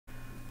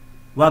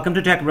Welcome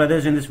to Tech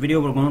Brothers. In this video,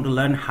 we're going to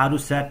learn how to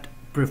set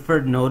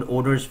preferred node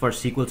orders for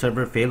SQL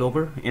Server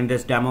failover. In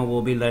this demo,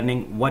 we'll be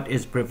learning what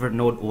is preferred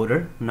node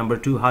order. Number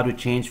 2, how to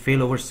change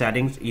failover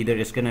settings. Either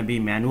it's going to be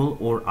manual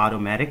or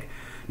automatic.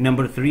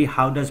 Number 3,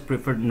 how does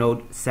preferred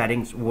node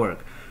settings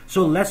work?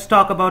 So let's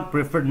talk about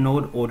preferred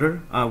node order.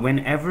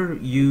 Whenever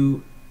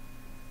you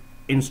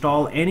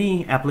install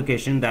any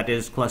application that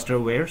is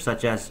clusterware,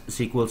 such as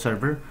SQL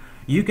Server,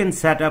 you can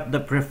set up the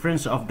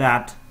preference of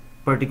that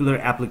particular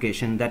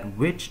application, that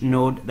which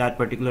node that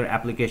particular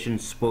application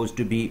is supposed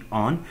to be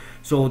on.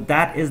 So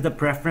that is the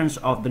preference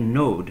of the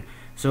node.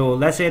 So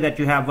let's say that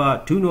you have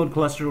a 2-node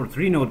cluster or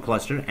 3-node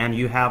cluster, and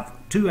you have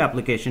 2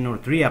 applications or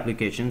 3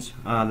 applications.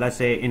 Let's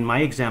say in my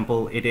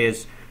example it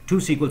is 2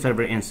 SQL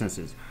Server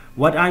instances.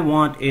 What I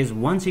want is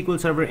one SQL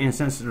Server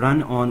instance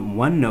run on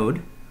one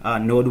node,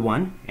 node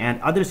 1,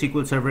 and other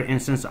SQL Server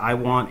instance I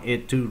want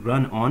it to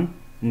run on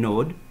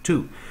node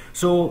 2.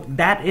 So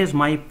that is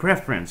my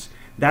preference.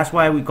 That's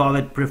why we call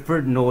it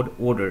preferred node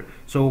order.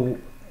 So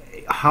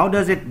how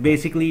does it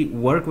basically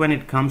work when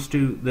it comes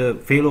to the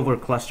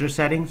failover cluster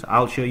settings?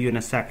 I'll show you in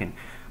a second.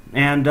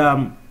 And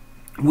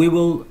we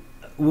will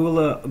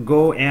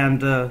go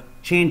and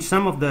change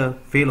some of the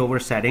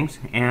failover settings,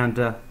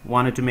 and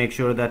wanted to make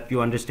sure that you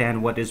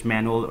understand what is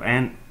manual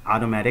and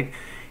automatic.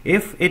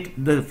 If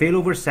the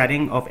failover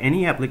setting of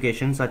any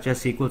application such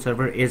as SQL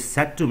Server is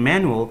set to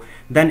manual,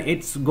 then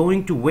it's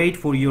going to wait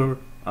for your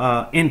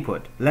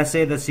input. Let's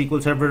say the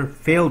SQL Server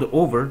failed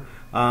over.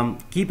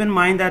 Keep in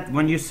mind that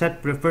when you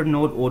set preferred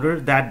node order,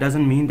 that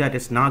doesn't mean that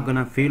it's not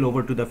gonna fail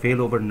over to the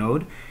failover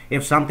node.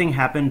 If something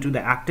happened to the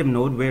active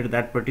node where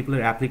that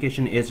particular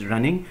application is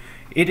running,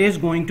 it is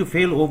going to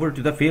fail over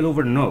to the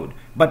failover node.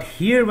 But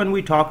here when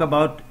we talk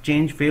about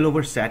change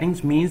failover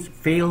settings, means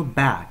fail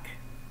back.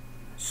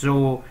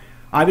 So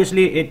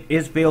obviously it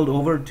is failed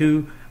over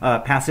to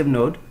passive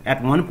node.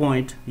 At one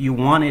point you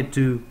want it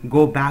to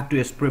go back to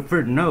its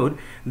preferred node.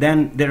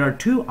 Then there are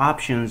 2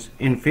 options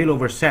in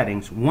failover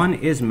settings. One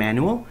is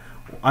manual,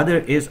 other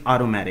is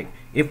automatic.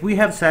 If we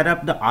have set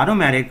up the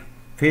automatic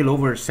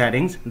failover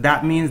settings,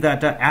 that means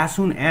that as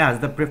soon as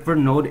the preferred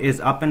node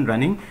is up and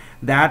running,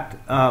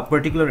 that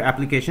particular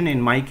application,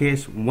 in my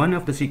case one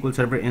of the SQL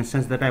Server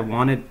instance that I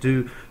wanted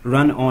to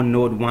run on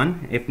node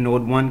 1, if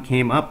node 1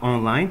 came up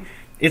online,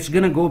 it's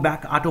gonna go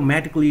back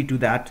automatically to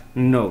that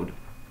node.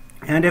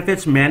 And if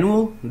it's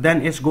manual,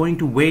 then it's going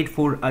to wait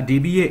for a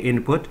DBA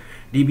input.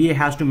 DBA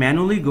has to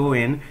manually go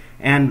in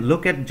and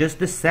look at just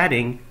the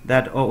setting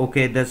that, oh,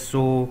 okay, that's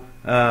so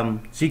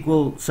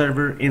SQL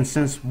Server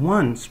instance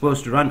 1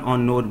 supposed to run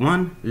on node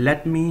 1.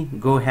 Let me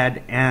go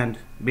ahead and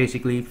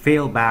basically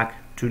fail back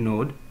to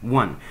node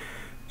 1.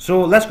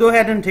 So let's go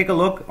ahead and take a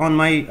look on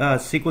my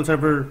SQL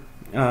Server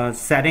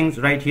settings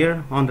right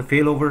here on the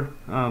failover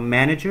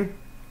manager.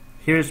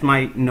 Here's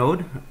my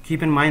node.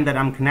 Keep in mind that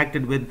I'm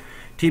connected with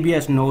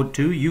TBS node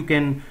 2. You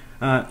can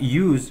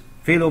use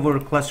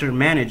failover cluster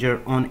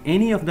manager on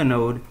any of the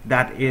node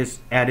that is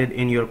added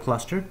in your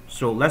cluster.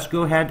 So let's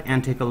go ahead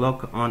and take a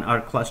look on our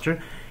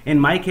cluster. In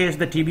my case,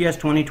 the TBS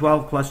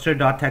 2012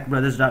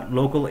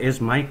 cluster.techbrothers.local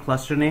is my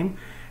cluster name,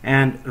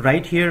 and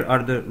right here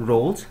are the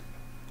roles.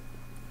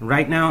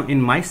 Right now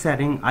in my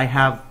setting I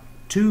have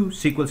 2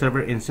 SQL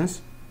Server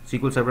instances,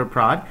 SQL Server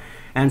prod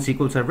and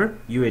SQL Server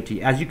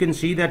UAT. As you can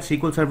see that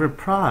SQL Server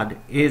prod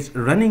is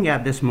running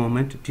at this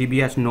moment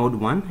TBS node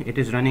 1. It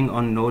is running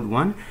on node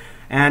 1,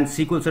 and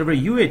SQL Server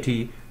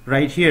UAT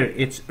right here,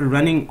 it's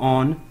running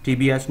on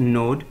TBS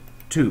node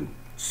 2.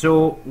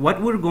 So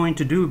what we're going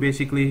to do,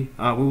 basically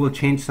we will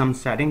change some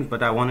settings,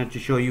 but I wanted to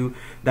show you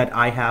that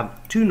I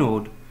have 2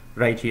 nodes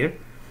right here.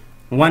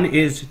 One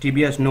is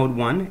TBS node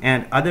 1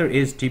 and other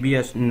is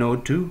TBS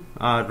node 2.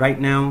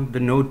 Right now the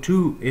node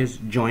 2 is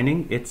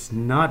joining. It's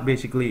not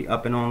basically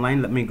up and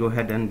online. Let me go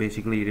ahead and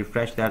basically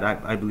refresh that.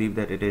 I believe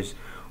that it is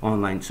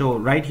online. So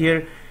right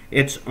here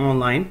it's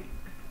online.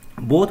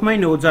 Both my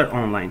nodes are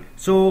online.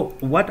 So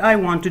what I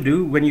want to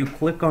do, when you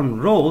click on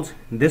roles,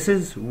 this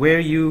is where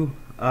you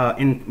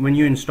when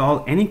you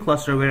install any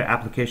clusterware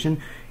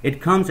application,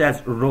 it comes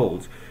as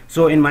roles.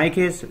 So in my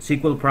case,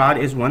 SQL prod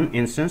is one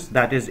instance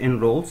that is in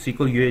roles.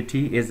 SQL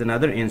UAT is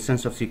another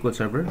instance of SQL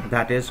Server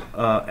that is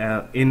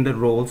in the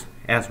roles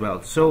as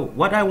well. So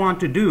what I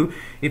want to do,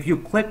 if you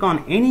click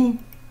on any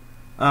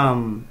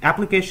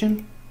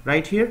application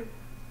right here,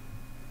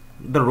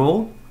 the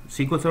role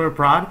SQL Server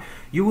prod,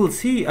 you will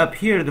see up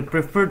here the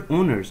preferred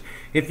owners.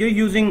 If you're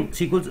using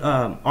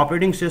SQL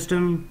operating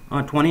system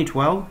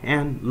 2012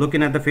 and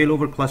looking at the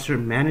failover cluster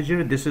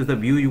manager, this is the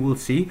view you will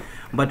see.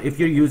 But if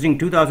you're using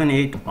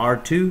 2008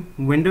 R2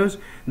 Windows,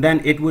 then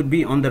it would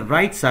be on the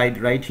right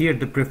side right here,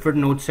 the preferred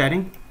node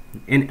setting.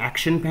 In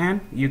action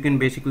pan you can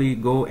basically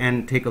go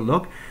and take a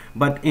look,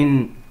 but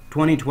in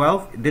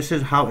 2012 this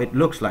is how it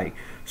looks like.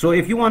 So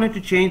if you wanted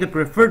to change the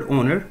preferred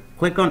owner,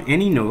 click on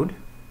any node.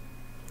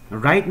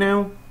 Right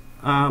now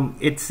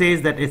it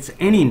says that it's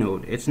any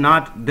node. It's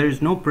not,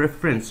 there's no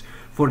preference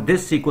for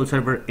this SQL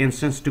Server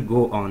instance to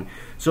go on.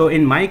 So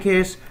in my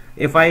case,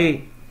 if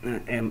I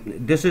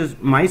this is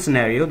my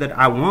scenario that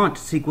I want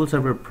SQL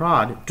Server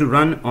Prod to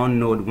run on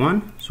node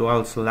 1. So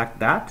I'll select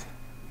that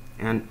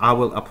and I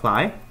will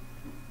apply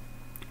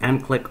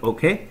and click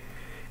OK.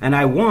 And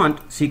I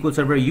want SQL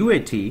Server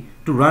UAT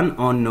to run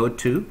on node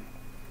 2.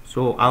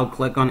 So I'll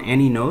click on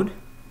any node,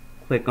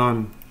 click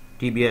on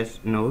TBS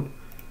node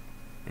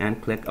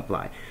and click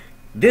apply.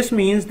 This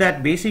means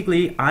that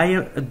basically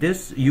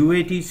this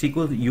UAT,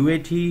 SQL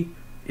UAT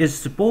is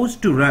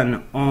supposed to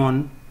run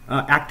on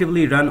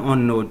actively run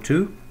on node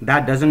 2.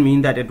 That doesn't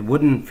mean that it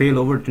wouldn't fail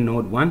over to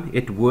node 1.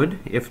 It would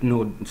if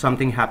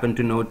something happened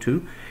to node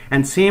 2.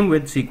 And same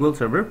with SQL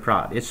Server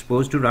Prod. It's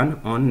supposed to run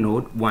on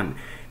node 1.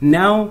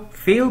 Now,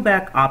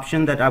 failback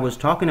option that I was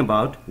talking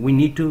about, we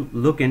need to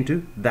look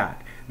into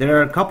that. There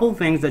are a couple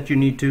things that you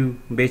need to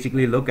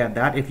basically look at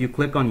that. If you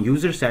click on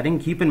user setting,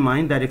 keep in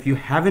mind that if you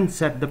haven't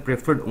set the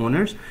preferred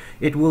owners,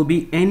 it will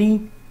be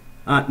any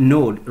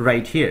node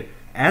right here.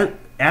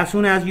 As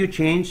soon as you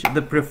change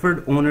the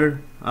preferred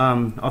owner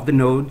of the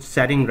node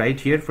setting right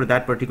here for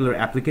that particular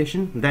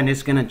application, then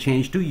it's going to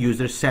change to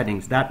user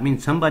settings. That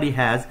means somebody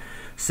has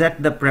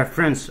set the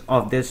preference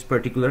of this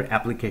particular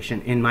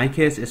application. In my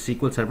case, is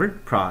SQL Server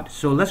Prod.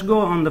 So let's go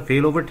on the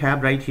Failover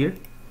tab right here.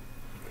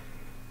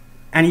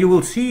 And you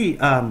will see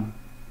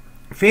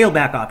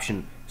failback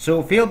option.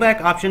 So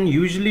failback option,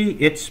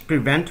 usually it's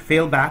prevent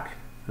failback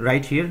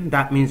right here.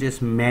 That means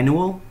it's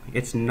manual.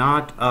 It's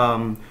not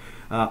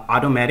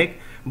automatic.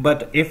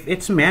 But if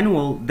it's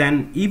manual,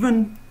 then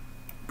even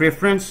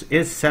preference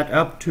is set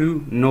up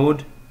to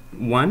node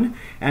 1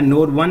 and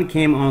node 1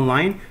 came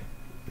online,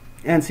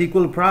 and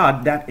SQL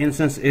Prod, that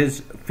instance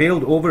is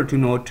failed over to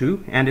node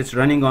 2 and it's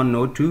running on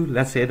node 2.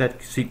 Let's say that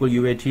SQL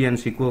UAT and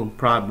SQL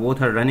Prod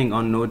both are running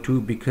on node 2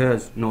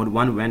 because node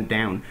 1 went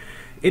down.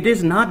 It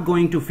is not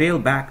going to fail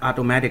back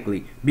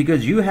automatically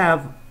because you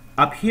have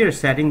up here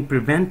setting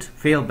prevent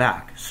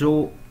failback.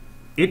 So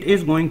it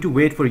is going to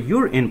wait for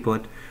your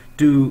input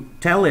to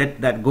tell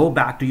it that go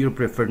back to your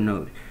preferred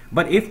node.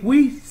 But if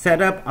we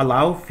set up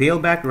allow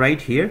failback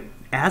right here,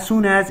 as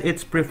soon as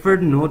its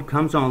preferred node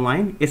comes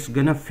online, it's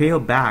gonna fail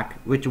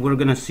back, which we're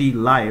gonna see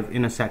live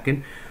in a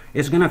second.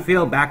 It's gonna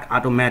fail back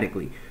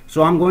automatically.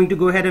 So I'm going to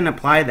go ahead and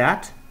apply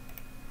that,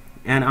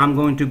 and I'm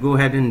going to go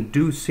ahead and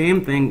do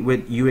same thing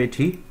with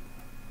UAT.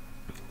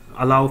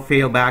 Allow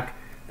failback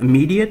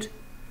immediate.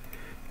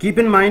 Keep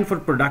in mind for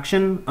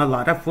production, a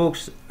lot of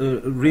folks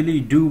really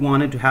do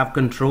want it to have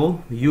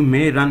control. You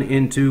may run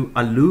into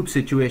a loop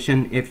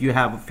situation if you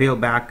have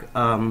failback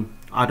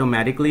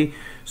automatically.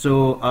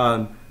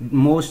 So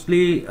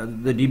mostly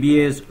the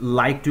DBAs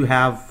like to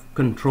have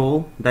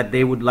control, that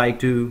they would like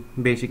to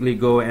basically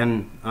go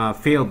and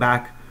fail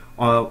back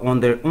on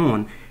their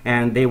own,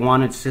 and they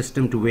wanted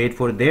system to wait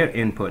for their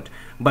input.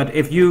 But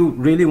if you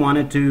really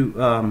wanted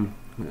to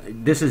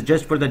this is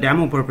just for the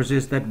demo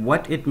purposes, that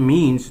what it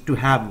means to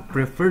have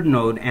preferred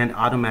node and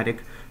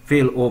automatic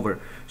failover.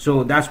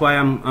 So that's why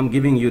I'm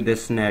giving you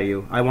this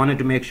scenario. I wanted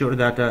to make sure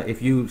that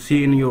if you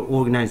see in your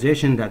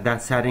organization that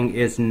that setting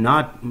is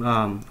not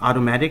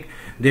automatic,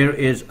 there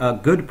is a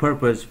good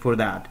purpose for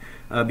that,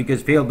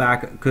 because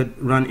failback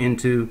could run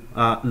into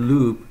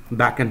loop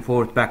back and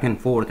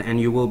forth,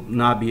 and you will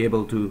not be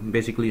able to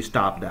basically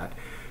stop that.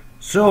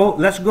 So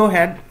let's go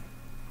ahead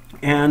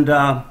and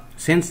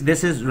since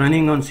this is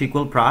running on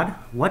SQL Prod,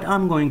 what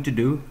I'm going to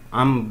do,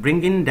 I'm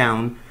bringing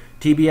down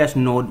TBS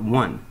node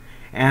 1.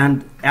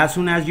 And as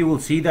soon as you will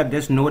see that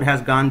this node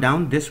has gone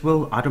down, this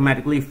will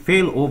automatically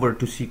fail over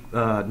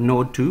to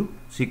node 2,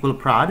 SQL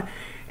Prod.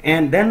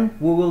 And then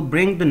we will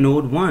bring the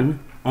node 1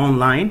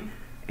 online,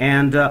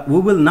 and we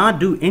will not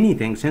do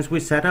anything. Since we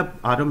set up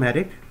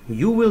automatic,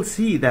 you will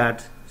see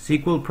that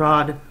SQL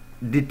Prod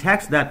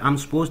detects that I'm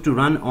supposed to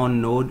run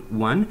on node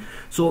 1.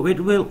 So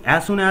it will,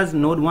 as soon as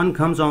node 1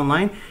 comes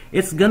online,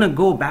 it's gonna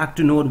go back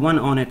to node 1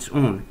 on its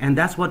own, and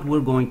that's what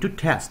we're going to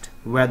test,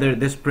 whether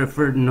this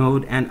preferred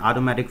node and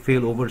automatic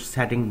failover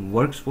setting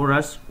works for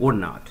us or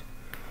not.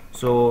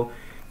 So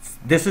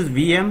this is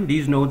VM,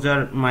 these nodes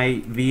are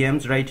my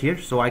VMs right here,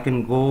 so I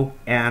can go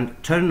and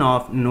turn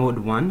off node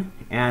 1,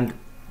 and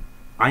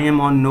I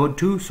am on node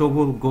 2, so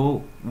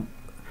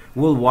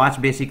we'll watch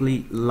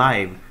basically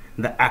live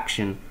the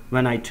action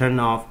when I turn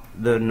off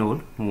the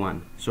node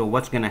 1. So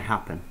what's gonna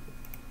happen?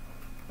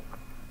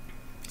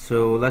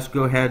 So let's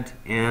go ahead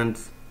and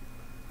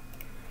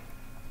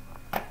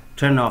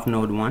turn off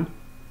node 1.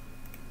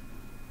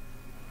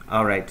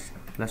 Alright,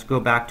 let's go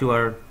back to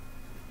our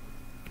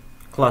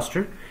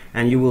cluster,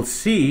 and you will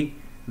see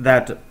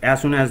that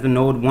as soon as the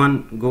node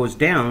 1 goes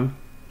down,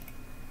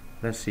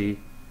 let's see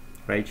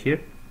right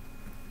here,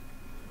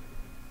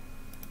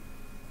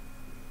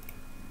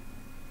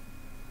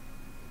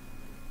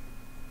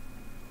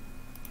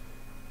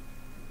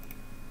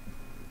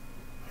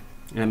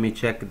 let me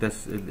check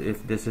this,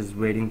 if this is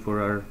waiting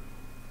for our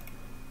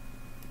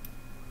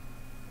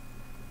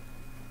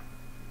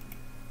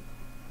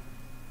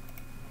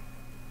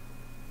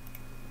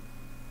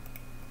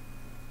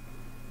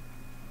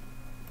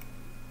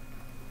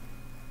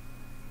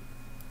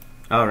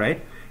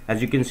alright,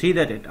 As you can see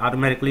that it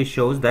automatically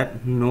shows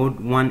that node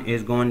 1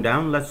 is going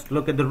down. Let's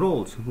look at the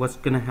roles. What's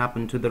going to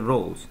happen to the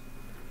roles?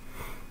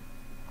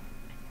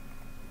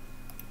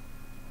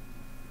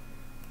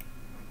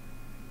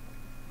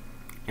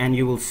 And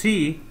you will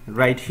see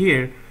right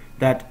here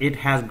that it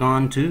has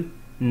gone to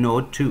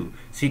node 2.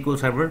 SQL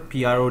Server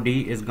PROD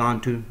is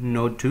gone to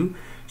node 2.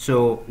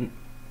 So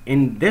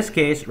in this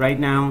case right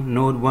now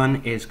node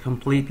 1 is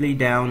completely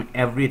down.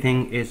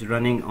 Everything is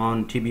running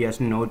on TBS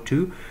node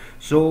 2.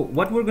 So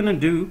what we're gonna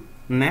do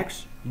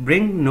next,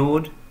 bring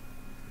node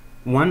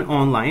 1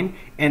 online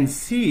and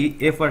see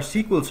if our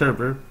SQL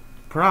Server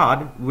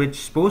prod, which is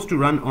supposed to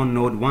run on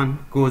node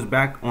 1, goes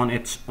back on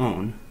its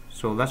own.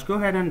 So let's go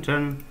ahead and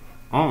turn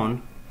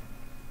on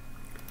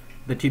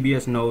the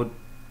TBS node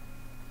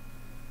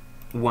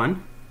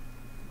 1.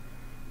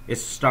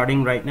 It's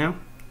starting right now.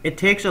 It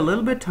takes a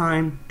little bit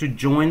time to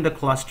join the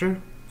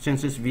cluster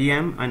since it's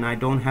VM and I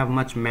don't have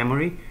much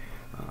memory.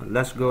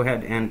 Let's go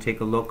ahead and take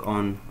a look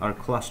on our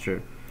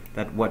cluster,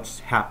 that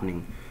what's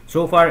happening.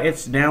 So far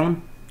it's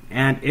down,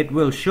 and it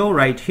will show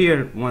right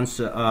here once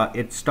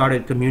it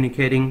started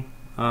communicating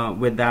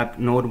with that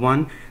node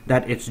 1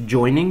 that it's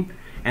joining.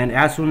 And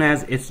as soon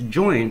as it's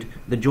joined,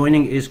 the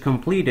joining is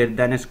completed,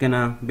 then it's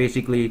gonna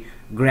basically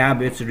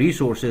grab its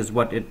resources,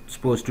 what it's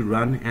supposed to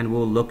run, and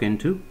we'll look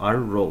into our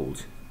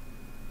roles.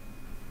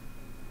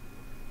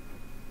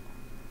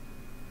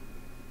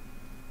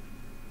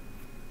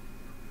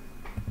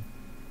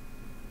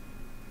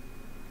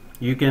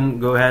 You can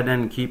go ahead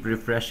and keep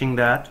refreshing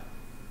that,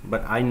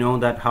 but I know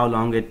that how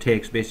long it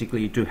takes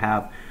basically to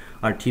have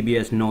our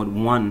TBS node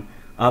 1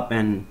 up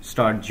and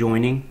start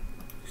joining.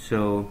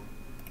 So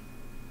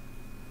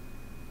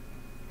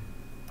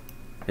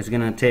it's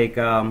gonna take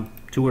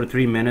 2 or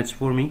 3 minutes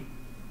for me.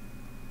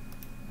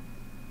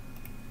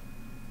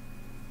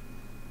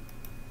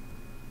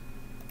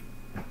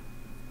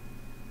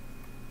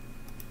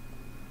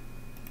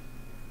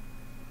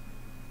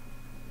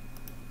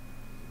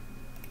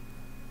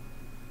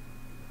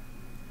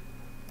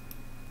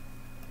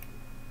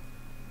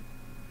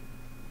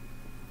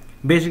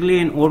 Basically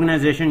in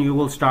organization you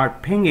will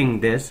start pinging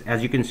this.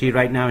 As you can see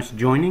right now it's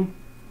joining,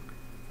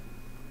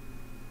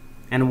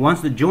 and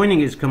once the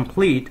joining is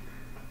complete,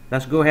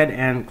 let's go ahead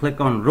and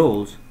click on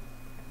roles.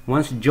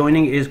 Once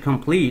joining is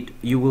complete,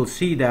 you will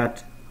see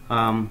that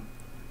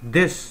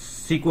this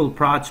SQL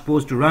prod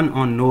supposed to run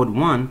on node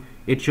 1,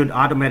 it should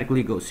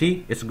automatically go.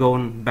 See, it's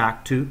going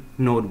back to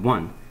node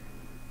 1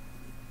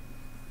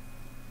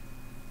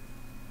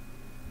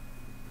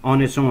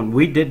 on its own.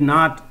 We did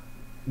not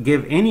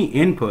give any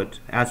input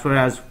as far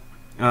as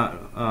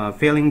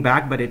failing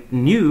back, but it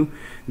knew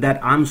that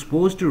I'm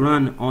supposed to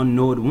run on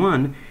node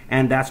 1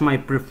 and that's my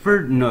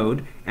preferred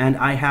node, and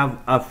I have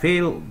a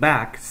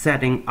failback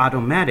setting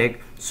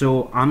automatic,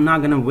 so I'm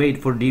not gonna wait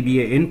for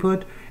DBA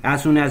input.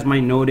 As soon as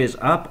my node is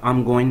up,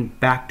 I'm going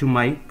back to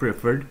my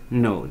preferred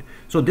node.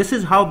 So this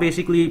is how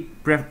basically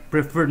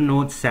preferred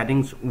node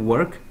settings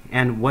work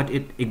and what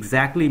it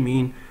exactly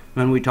mean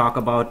when we talk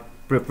about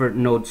preferred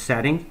node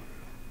settings.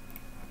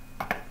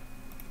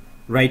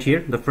 Right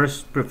here, the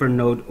first preferred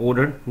node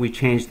order, we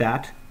changed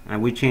that, and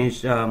we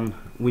changed,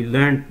 we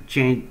learned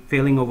change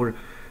failing over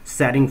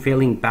setting,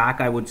 failing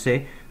back, I would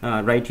say,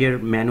 right here,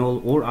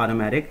 manual or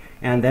automatic.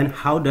 And then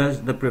how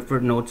does the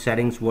preferred node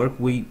settings work?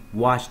 We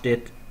watched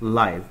it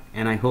live,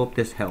 and I hope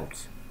this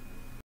helps.